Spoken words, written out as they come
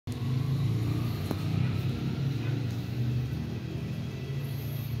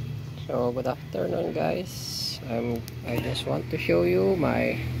So good afternoon guys. I just want to show you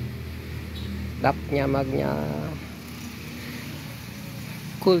my Daphnia magna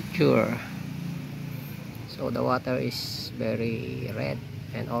culture. So the water is very red,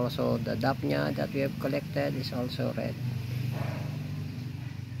 and also the Daphnia that we have collected is also red.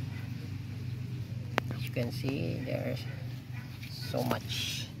 As you can see, there's so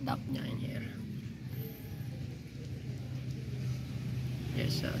much Daphnia in here.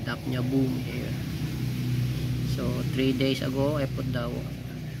 There's a Daphnia boom here. So 3 days ago I put the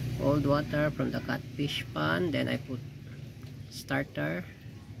old water from the catfish pond, then I put starter,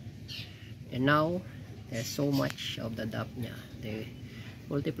 and now there's so much of the Daphnia. They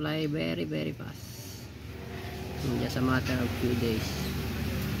multiply very fast in just a matter of few days.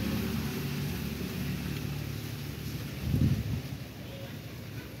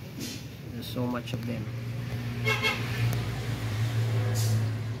 There's so much of them.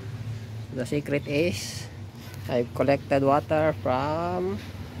 The secret is I've collected water from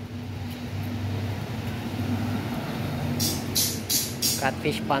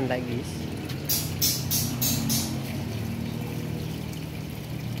catfish pond like this.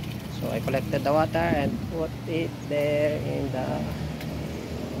 So I collected the water and put it there in the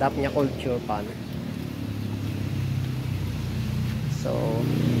Daphnia culture pond. So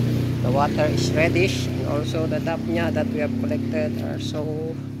the water is reddish, and also the Daphnia that we have collected are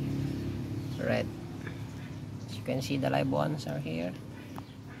so red. As you can see, the live ones are here.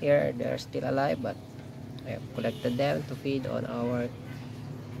 Here they're still alive, but I have collected them to feed on our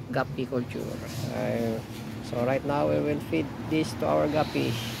guppy culture. So right now we will feed this to our guppy.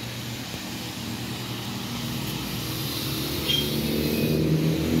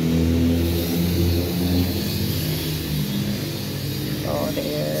 So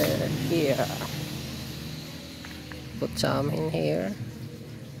they're here. Put some in here.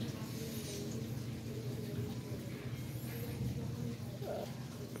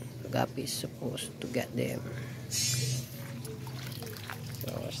 The guppy is supposed to get them.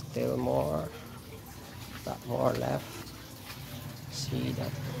 So still more, lot more left. See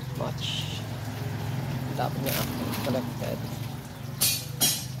that much Daphnia collected.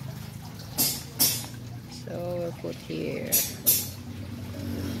 So we'll put here.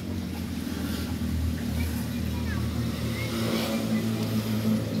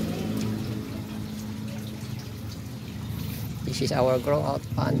 This is our grow out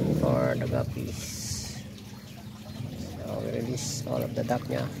pond for the guppies. So we release all of the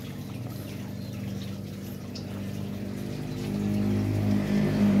Daphnia.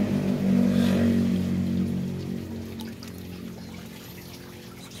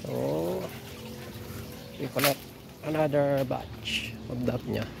 So we collect another batch of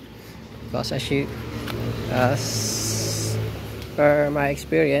Daphnia, because as per my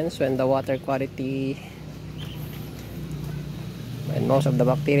experience, when the water quality, when most of the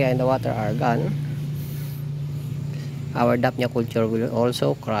bacteria in the water are gone, our Daphnia culture will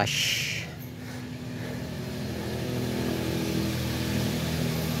also crush.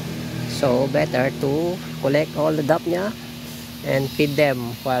 So better to collect all the Daphnia and feed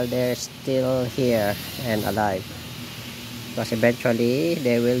them while they're still here and alive, because eventually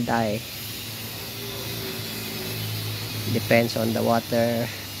they will die. Depends on the water,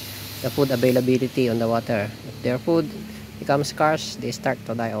 the food availability on the water. If their food becomes scarce, they start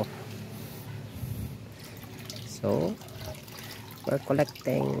to die off. So we're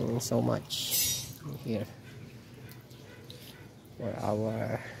collecting so much here for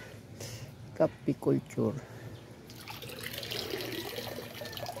our guppy culture.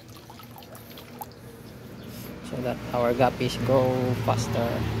 So that our guppies grow faster.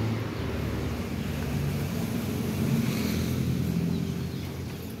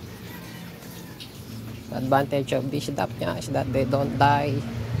 The advantage of this Daphnia is that they don't die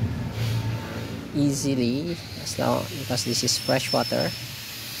easily, as now, because this is fresh water.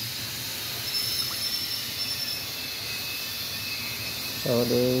 So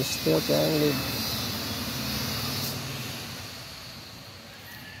they still can live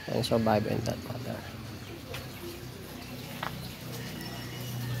and survive in that water.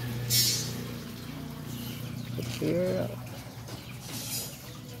 Put here,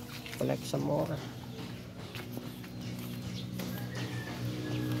 collect some more.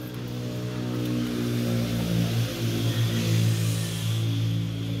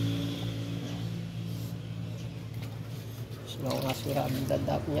 As long as we have the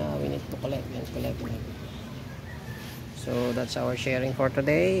Daphnia, we need to collect and collect them. So that's our sharing for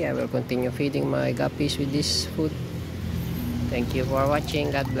today. I will continue feeding my guppies with this food. Thank you for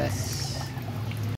watching. God bless.